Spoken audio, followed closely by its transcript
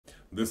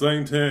This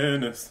ain't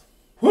tennis.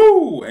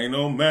 Whoo! Ain't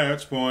no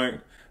match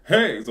point.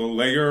 Hey, so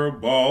lay your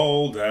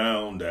ball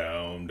down,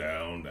 down,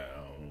 down, down.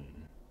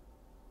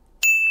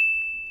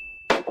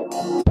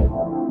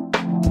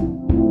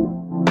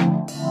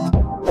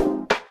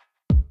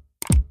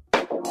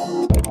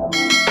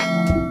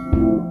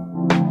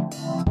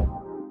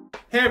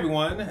 Hey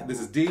everyone, this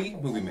is D,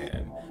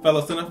 Movieman,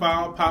 fellow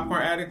cinephile,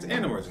 popcorn addict,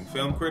 and emerging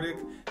film critic,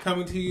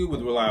 coming to you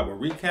with reliable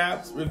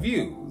recaps,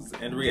 reviews,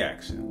 and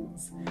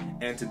reactions.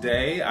 And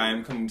today I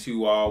am coming to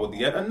you all with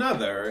yet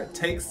another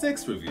Take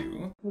 6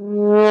 review.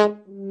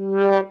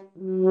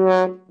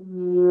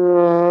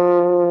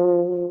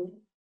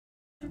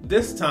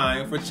 This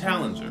time for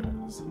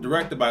Challengers,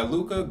 directed by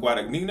Luca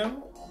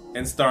Guadagnino,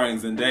 and starring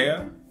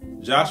Zendaya,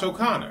 Josh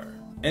O'Connor,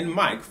 and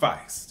Mike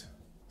Faist.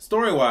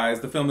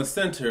 Story-wise, the film is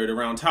centered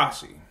around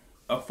Tashi,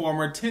 a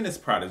former tennis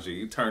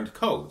prodigy turned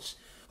coach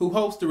who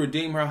hopes to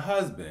redeem her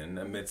husband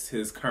amidst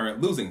his current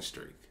losing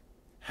streak.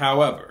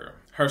 However,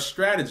 her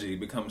strategy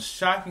becomes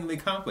shockingly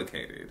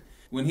complicated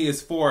when he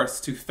is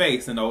forced to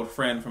face an old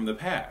friend from the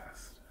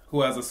past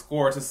who has a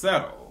score to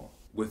settle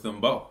with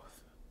them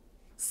both.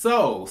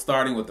 So,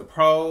 starting with the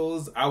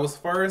pros, I was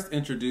first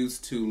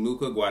introduced to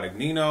Luca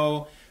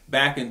Guadagnino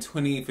back in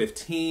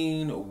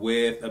 2015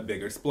 with A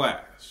Bigger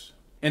Splash.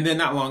 And then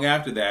not long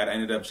after that, I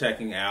ended up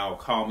checking out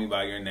Call Me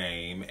By Your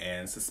Name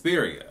and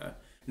Suspiria.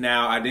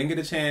 Now, I didn't get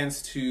a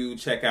chance to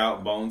check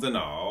out Bones and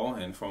All,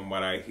 and from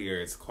what I hear,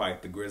 it's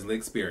quite the grisly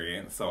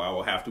experience, so I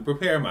will have to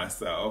prepare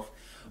myself.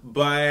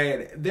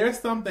 But there's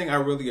something I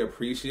really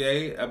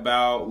appreciate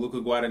about Luca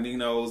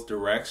Guadagnino's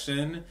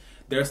direction.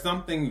 There's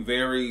something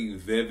very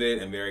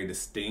vivid and very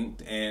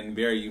distinct and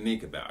very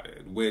unique about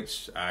it,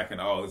 which I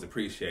can always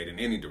appreciate in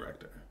any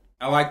director.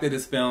 I like that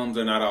his films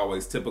are not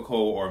always typical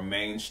or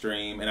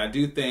mainstream, and I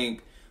do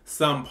think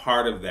some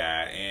part of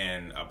that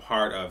and a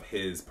part of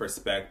his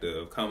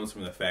perspective comes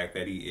from the fact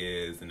that he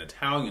is an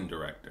Italian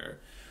director.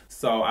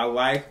 So I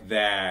like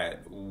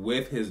that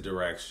with his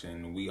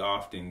direction, we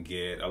often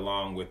get,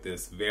 along with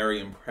this very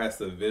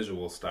impressive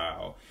visual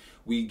style,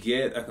 we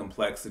get a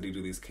complexity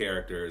to these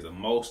characters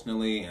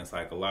emotionally and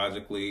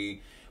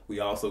psychologically. We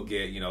also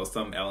get,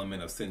 some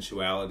element of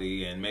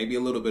sensuality and maybe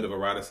a little bit of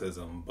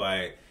eroticism,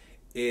 but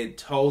it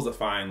toes a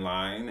fine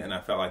line, and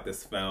I felt like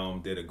this film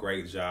did a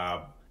great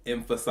job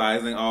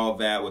emphasizing all of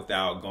that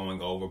without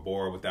going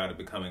overboard, without it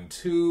becoming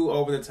too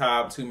over the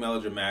top, too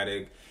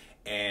melodramatic,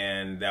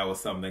 and that was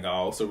something I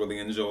also really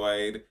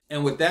enjoyed.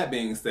 And with that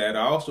being said,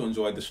 I also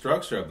enjoyed the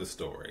structure of the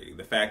story.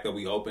 The fact that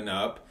we open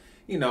up,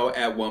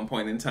 at one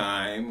point in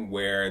time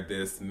where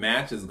this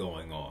match is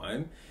going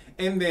on,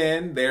 and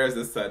then there's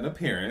a sudden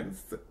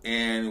appearance,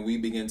 and we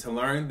begin to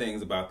learn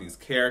things about these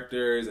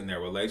characters and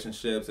their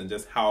relationships and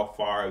just how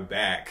far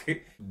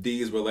back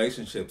these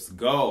relationships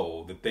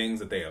go, the things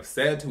that they have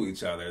said to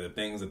each other, the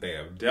things that they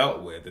have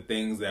dealt with, the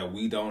things that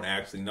we don't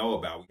actually know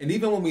about. And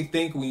even when we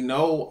think we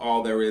know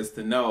all there is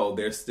to know,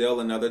 there's still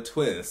another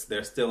twist.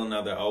 There's still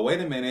another, oh, wait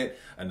a minute,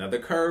 another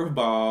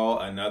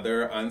curveball,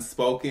 another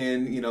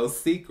unspoken,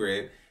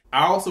 secret.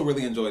 I also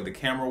really enjoyed the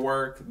camera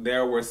work.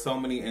 There were so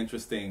many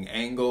interesting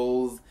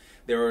angles.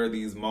 There were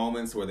these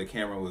moments where the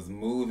camera was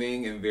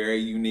moving in very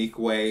unique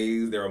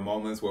ways. There were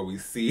moments where we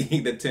see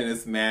the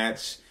tennis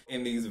match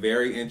in these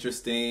very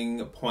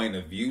interesting point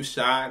of view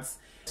shots.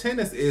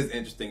 Tennis is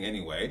interesting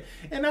anyway,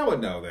 and I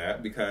would know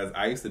that because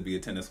I used to be a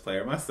tennis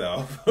player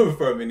myself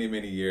for many,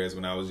 many years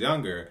when I was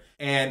younger.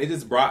 And it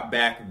just brought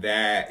back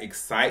that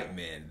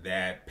excitement,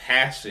 that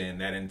passion,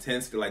 that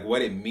intensity, like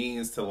what it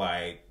means to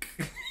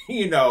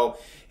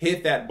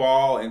hit that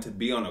ball and to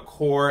be on a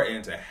court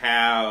and to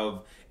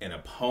have an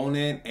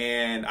opponent.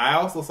 And I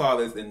also saw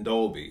this in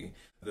Dolby.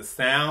 The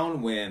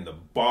sound when the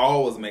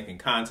ball was making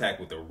contact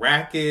with the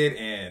racket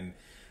and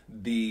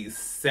the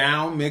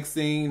sound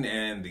mixing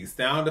and the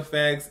sound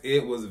effects,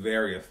 it was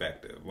very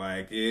effective.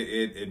 Like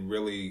it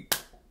really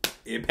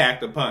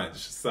packed a punch.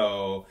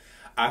 So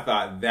I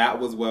thought that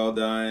was well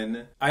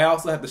done. I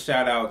also have to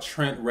shout out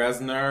Trent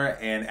Reznor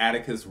and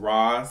Atticus,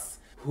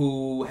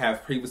 who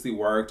have previously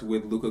worked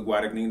with Luca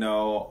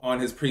Guadagnino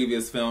on his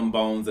previous film,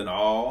 Bones and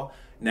All.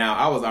 Now,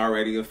 I was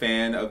already a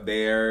fan of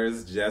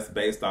theirs just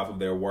based off of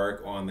their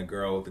work on The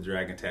Girl with the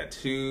Dragon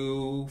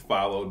Tattoo,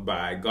 followed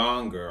by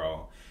Gone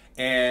Girl.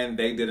 And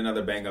they did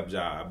another bang-up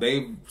job.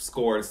 They've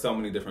scored so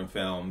many different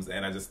films,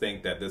 and I just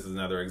think that this is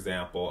another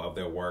example of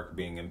their work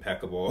being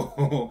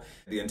impeccable.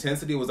 The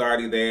intensity was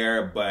already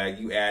there, but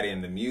you add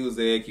in the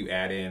music, you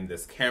add in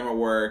this camera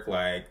work,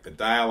 like the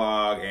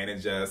dialogue, and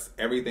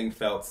everything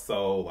felt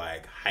so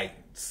heightened.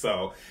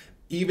 So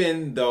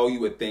even though you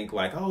would think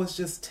oh, it's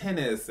just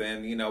tennis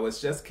and,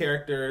 it's just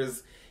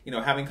characters,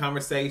 having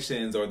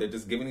conversations or they're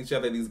just giving each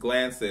other these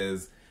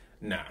glances,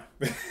 nah,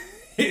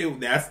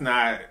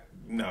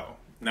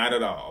 not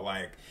at all.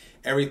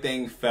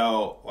 Everything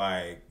felt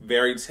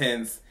very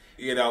tense,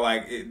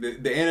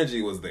 the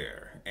energy was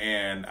there.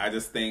 And I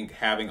just think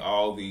having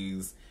all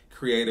these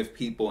creative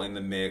people in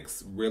the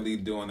mix really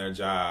doing their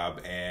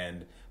job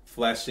and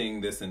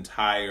fleshing this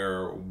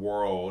entire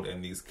world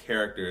and these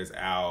characters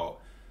out,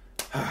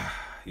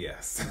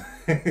 Yes.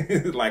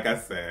 Like I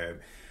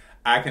said,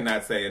 I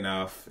cannot say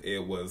enough.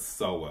 It was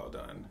so well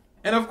done.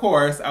 And of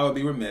course, I would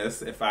be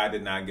remiss if I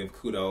did not give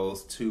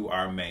kudos to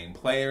our main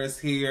players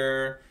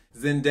here.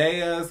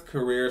 Zendaya's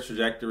career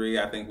trajectory,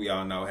 I think we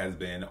all know, has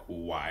been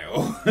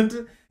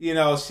wild. You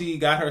know, she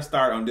got her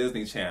start on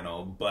Disney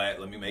Channel, but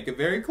let me make it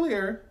very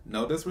clear,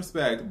 no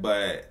disrespect,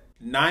 but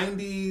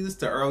 90s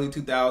to early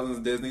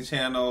 2000s Disney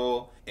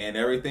Channel and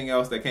everything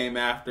else that came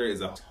after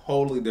is a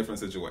totally different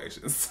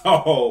situation.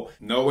 So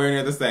nowhere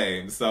near the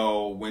same.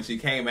 So when she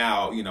came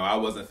out, you know, I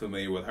wasn't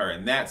familiar with her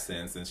in that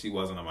sense, and she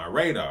wasn't on my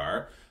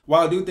radar.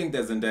 While I do think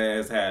that Zendaya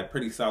has had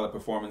pretty solid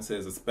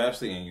performances,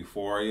 especially in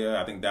Euphoria,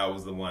 I think that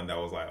was the one that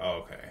was like,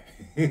 oh,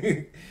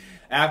 okay.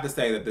 I have to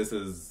say that this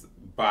is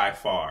by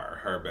far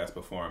her best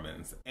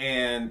performance.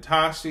 And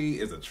Tashi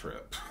is a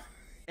trip.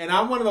 And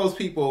I'm one of those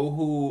people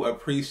who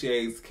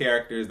appreciates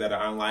characters that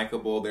are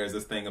unlikable. There's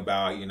this thing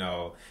about, you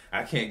know,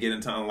 I can't get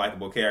into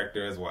unlikable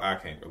characters. Well, I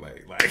can't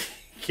relate. Like,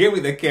 give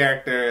me the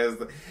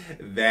characters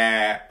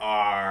that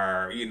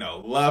are, you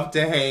know, love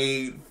to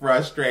hate,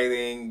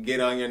 frustrating, get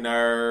on your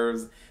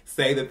nerves,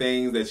 say the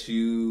things that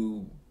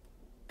you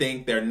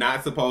think they're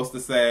not supposed to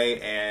say.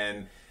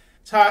 And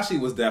Tashi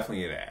was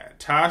definitely that.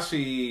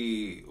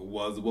 Tashi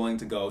was willing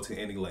to go to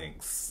any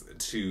lengths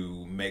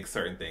to make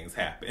certain things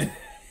happen.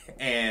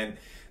 And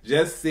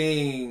just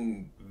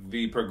seeing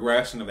the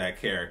progression of that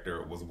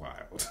character was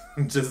wild,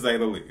 to say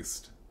the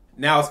least.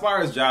 Now, as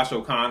far as Josh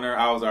O'Connor,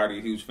 I was already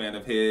a huge fan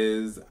of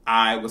his.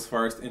 I was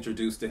first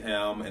introduced to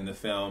him in the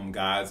film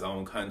God's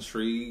Own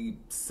Country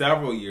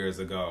several years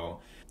ago.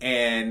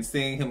 And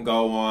seeing him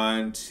go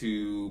on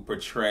to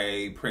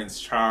portray Prince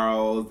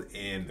Charles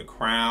in The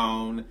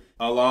Crown,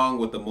 along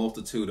with a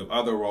multitude of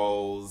other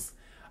roles,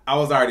 I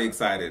was already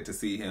excited to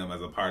see him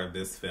as a part of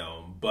this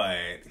film.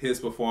 But his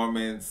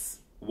performance,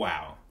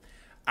 wow.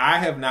 I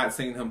have not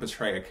seen him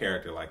portray a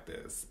character like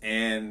this.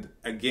 And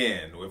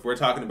again, if we're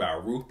talking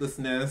about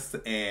ruthlessness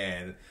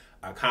and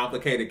a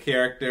complicated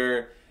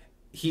character,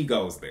 he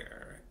goes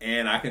there.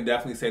 And I can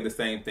definitely say the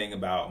same thing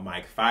about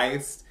Mike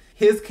Faist.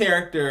 His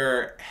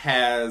character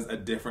has a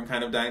different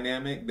kind of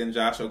dynamic than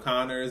Josh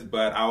O'Connor's,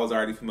 but I was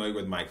already familiar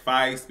with Mike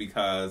Faist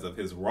because of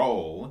his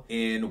role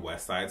in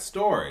West Side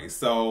Story.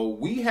 So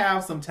we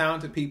have some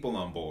talented people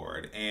on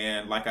board.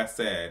 And like I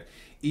said,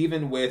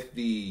 even with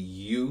the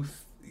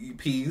youth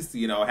piece,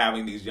 you know,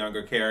 having these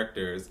younger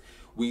characters,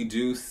 we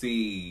do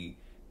see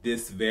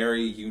this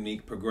very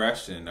unique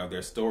progression of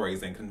their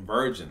stories and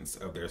convergence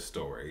of their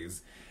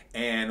stories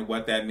and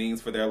what that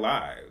means for their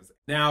lives.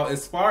 Now,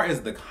 as far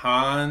as the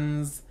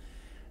cons,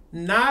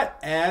 not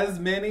as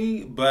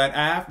many, but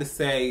I have to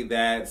say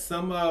that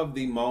some of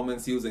the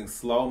moments using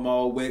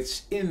slow-mo,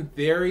 which in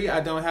theory I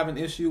don't have an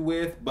issue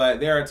with, but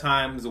there are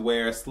times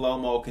where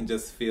slow-mo can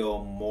just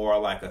feel more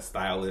like a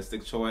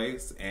stylistic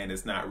choice and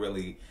it's not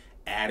really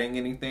adding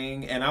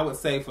anything. And I would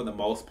say for the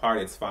most part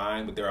it's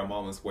fine, but there are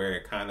moments where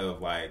it kind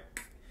of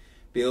like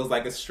feels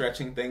like it's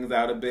stretching things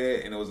out a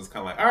bit, and it was just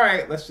kind of like, all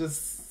right,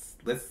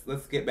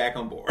 let's get back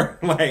on board.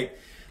 Like,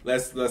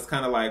 let's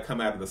kind of like come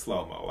out of the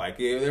slow-mo. Like,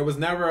 there was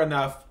never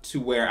enough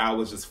to where I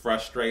was just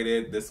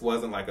frustrated. This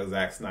wasn't like a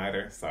Zack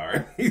Snyder,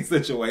 sorry,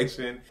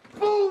 situation.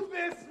 Move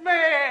this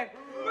man!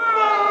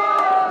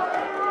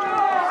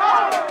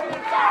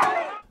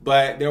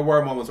 But there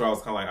were moments where I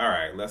was kind of like, all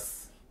right,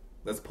 let's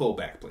pull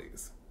back,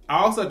 please.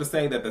 I also have to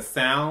say that the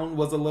sound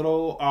was a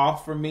little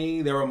off for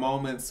me. There were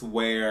moments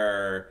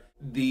where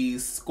the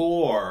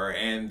score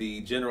and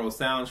the general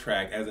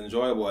soundtrack, as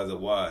enjoyable as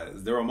it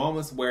was, there were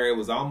moments where it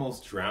was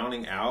almost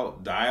drowning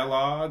out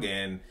dialogue,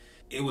 and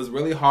it was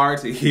really hard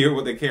to hear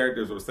what the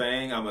characters were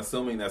saying. I'm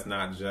assuming that's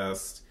not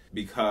just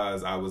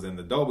because I was in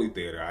the Dolby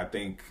Theater. I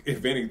think,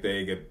 if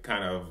anything, it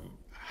kind of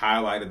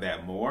highlighted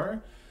that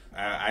more.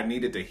 I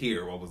needed to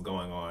hear what was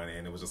going on,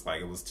 and it was just like,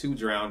 it was too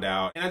drowned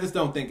out. And I just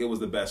don't think it was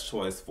the best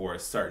choice for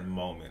certain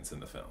moments in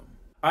the film.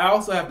 I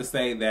also have to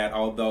say that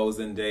although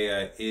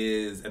Zendaya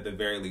is at the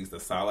very least a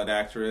solid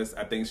actress,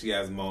 I think she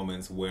has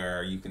moments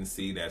where you can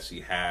see that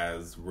she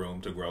has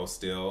room to grow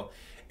still.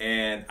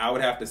 And I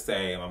would have to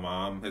say, my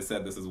mom has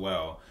said this as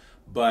well,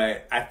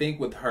 but I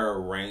think with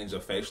her range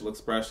of facial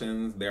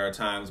expressions, there are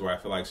times where I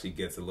feel like she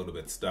gets a little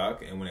bit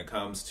stuck. And when it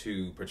comes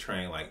to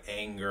portraying like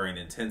anger and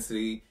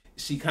intensity,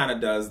 she kind of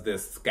does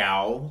this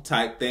scowl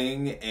type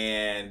thing,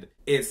 and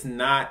it's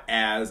not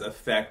as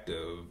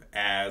effective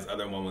as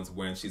other moments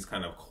when she's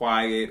kind of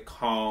quiet,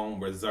 calm,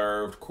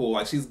 reserved, cool.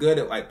 Like, she's good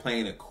at like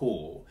playing it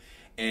cool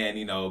and,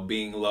 you know,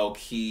 being low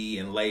key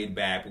and laid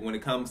back. But when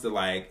it comes to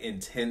like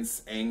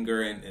intense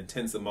anger and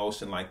intense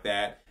emotion like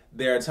that,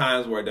 there are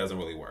times where it doesn't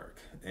really work.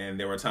 And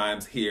there were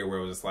times here where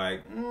it was just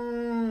like,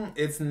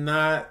 it's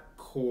not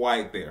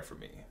quite there for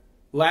me.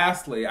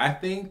 Lastly, I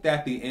think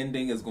that the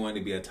ending is going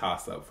to be a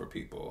toss-up for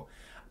people.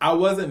 I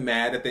wasn't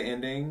mad at the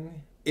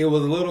ending. It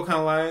was a little kind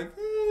of like,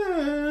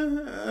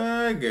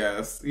 I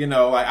guess. You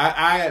know, like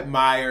I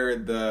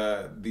admired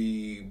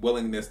the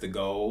willingness to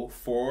go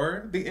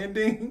for the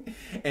ending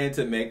and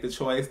to make the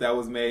choice that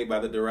was made by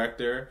the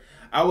director.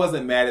 I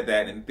wasn't mad at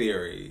that in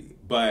theory,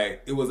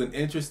 but it was an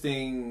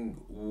interesting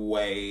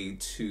way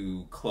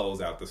to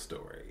close out the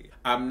story.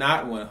 I'm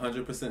not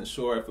 100%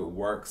 sure if it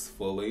works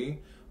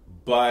fully,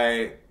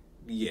 but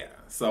yeah.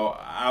 So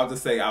I'll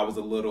just say I was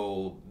a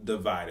little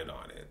divided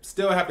on it.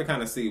 Still have to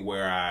kind of see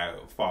where I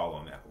fall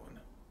on that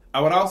one.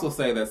 I would also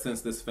say that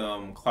since this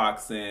film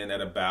clocks in at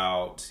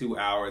about 2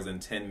 hours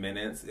and 10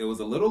 minutes, it was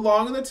a little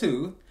long in the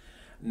tooth.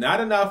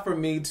 Not enough for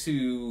me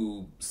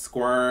to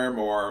squirm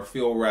or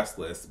feel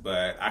restless,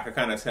 but I could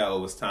kind of tell it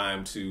was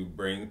time to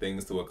bring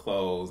things to a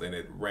close, and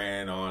it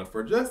ran on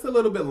for just a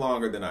little bit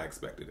longer than I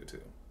expected it to.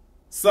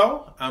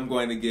 So I'm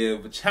going to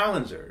give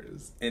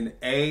Challengers an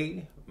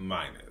A-.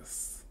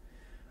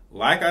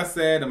 Like I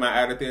said in my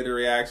out of theater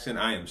reaction,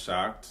 I am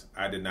shocked.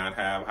 I did not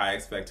have high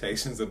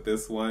expectations of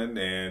this one,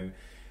 and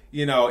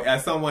you know,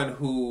 as someone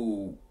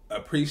who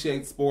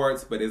appreciates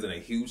sports but isn't a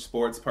huge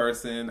sports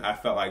person, I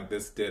felt like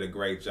this did a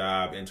great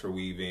job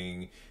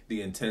interweaving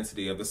the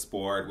intensity of the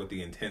sport with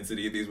the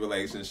intensity of these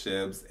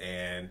relationships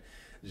and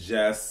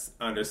just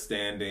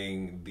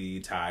understanding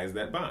the ties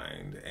that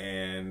bind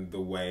and the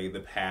way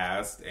the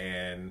past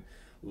and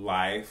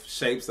life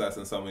shapes us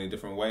in so many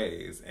different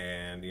ways,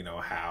 and you know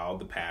how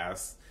the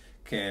past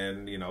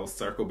can, you know,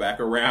 circle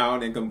back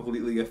around and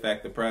completely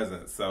affect the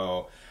present.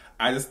 So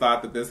I just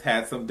thought that this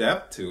had some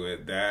depth to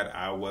it that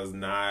I was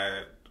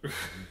not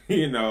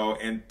you know,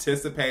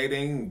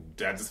 anticipating.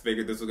 I just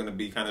figured this was going to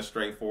be kind of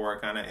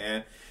straightforward, kind of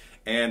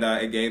and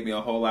it gave me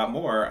a whole lot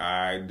more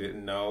I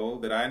didn't know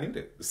that I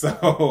needed.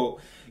 So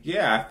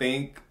yeah, I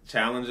think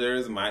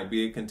Challengers might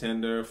be a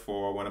contender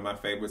for one of my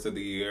favorites of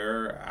the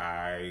year.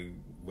 I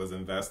was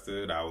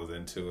invested, I was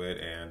into it,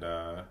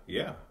 and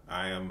yeah,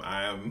 I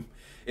am,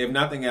 if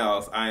nothing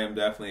else, I am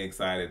definitely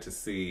excited to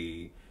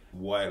see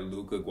what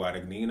Luca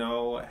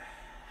Guadagnino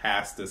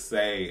has to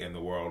say in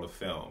the world of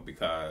film,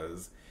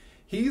 because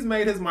he's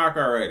made his mark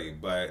already,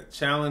 but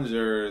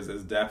Challengers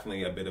is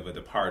definitely a bit of a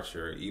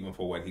departure, even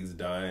for what he's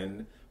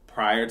done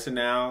prior to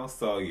now.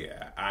 So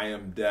yeah, I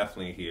am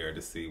definitely here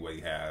to see what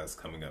he has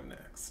coming up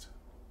next.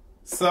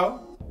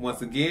 So,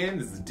 once again,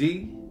 this is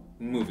D,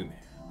 Movieman,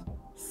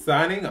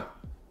 signing off,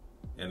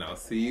 and I'll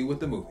see you with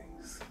the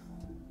movies.